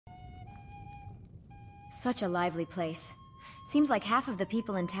Such a lively place. Seems like half of the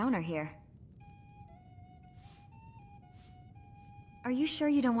people in town are here. Are you sure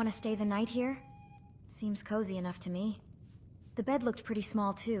you don't want to stay the night here? Seems cozy enough to me. The bed looked pretty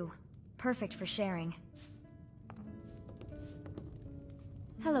small too. Perfect for sharing.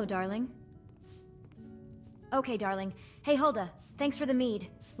 Hello, darling. Okay, darling. Hey, Hulda. Thanks for the mead.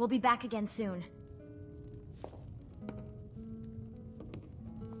 We'll be back again soon.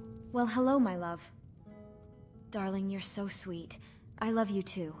 Well, hello, my love. Darling, you're so sweet. I love you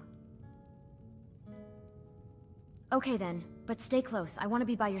too. Okay then, but stay close. I want to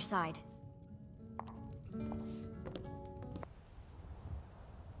be by your side.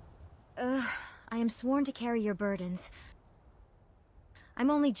 I am sworn to carry your burdens. I'm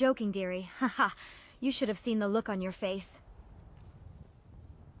only joking, dearie. Haha. You should have seen the look on your face.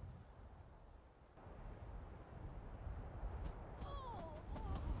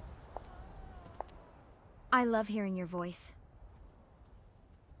 I love hearing your voice.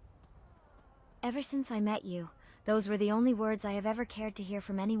 Ever since I met you, those were the only words I have ever cared to hear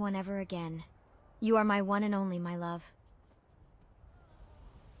from anyone ever again. You are my one and only, my love.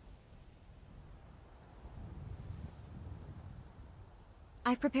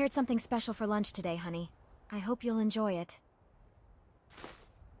 I've prepared something special for lunch today, honey. I hope you'll enjoy it.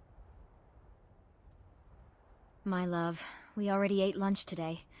 My love, we already ate lunch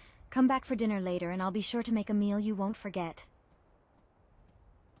today. Come back for dinner later and I'll be sure to make a meal you won't forget.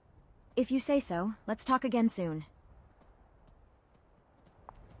 If you say so, let's talk again soon.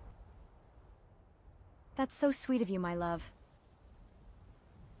 That's so sweet of you, my love.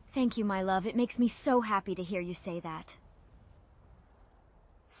 Thank you, my love. It makes me so happy to hear you say that.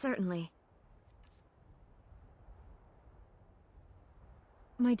 Certainly.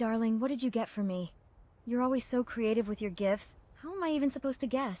 My darling, what did you get for me? You're always so creative with your gifts. How am I even supposed to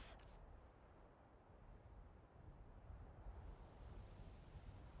guess?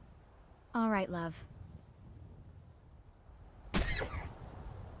 All right, love.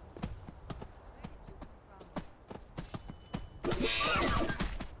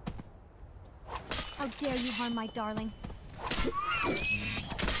 How dare you harm my darling?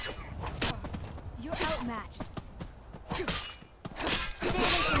 You're outmatched. Stay away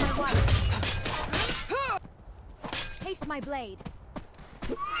from my wife. Taste my blade.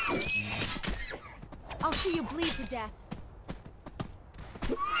 I'll see you bleed to death.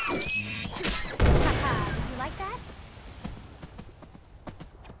 Haha, did you like that?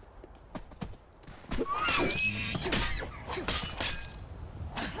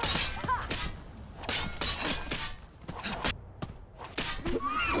 Leave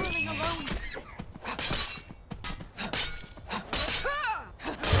my darling alone.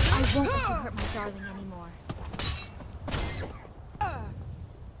 I won't let you hurt my darling anymore.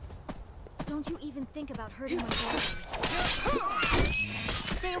 Don't you even think about hurting my darling.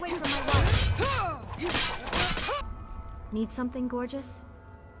 Stay away from my wife. Need something, gorgeous?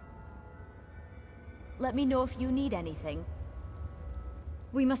 Let me know if you need anything.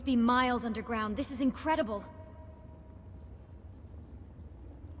 We must be miles underground. This is incredible.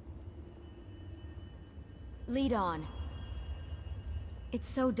 Lead on. It's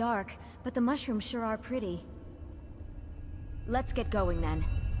so dark, but the mushrooms sure are pretty. Let's get going then.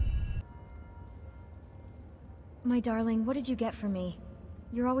 My darling, what did you get for me?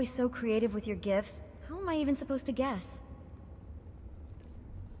 You're always so creative with your gifts. How am I even supposed to guess?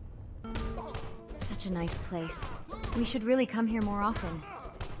 Such a nice place. We should really come here more often.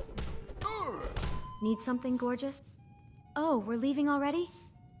 Need something, gorgeous? Oh, we're leaving already?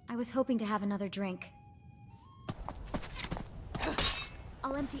 I was hoping to have another drink.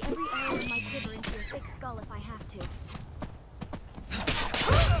 I'll empty every arrow in my quiver into your thick skull if I have to.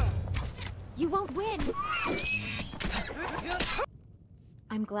 You won't win!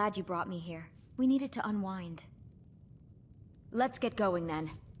 I'm glad you brought me here. We needed to unwind. Let's get going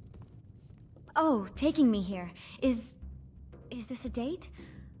then. Oh, taking me here. Is this a date?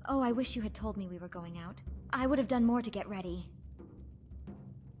 Oh, I wish you had told me we were going out. I would have done more to get ready.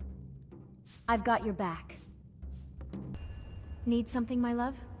 I've got your back. Need something, my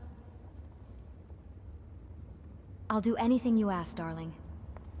love? I'll do anything you ask, darling.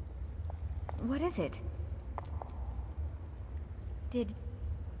 What is it? Did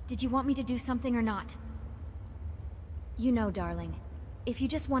you want me to do something or not? You know, darling, if you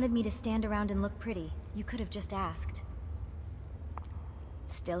just wanted me to stand around and look pretty, you could have just asked.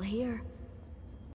 Still here.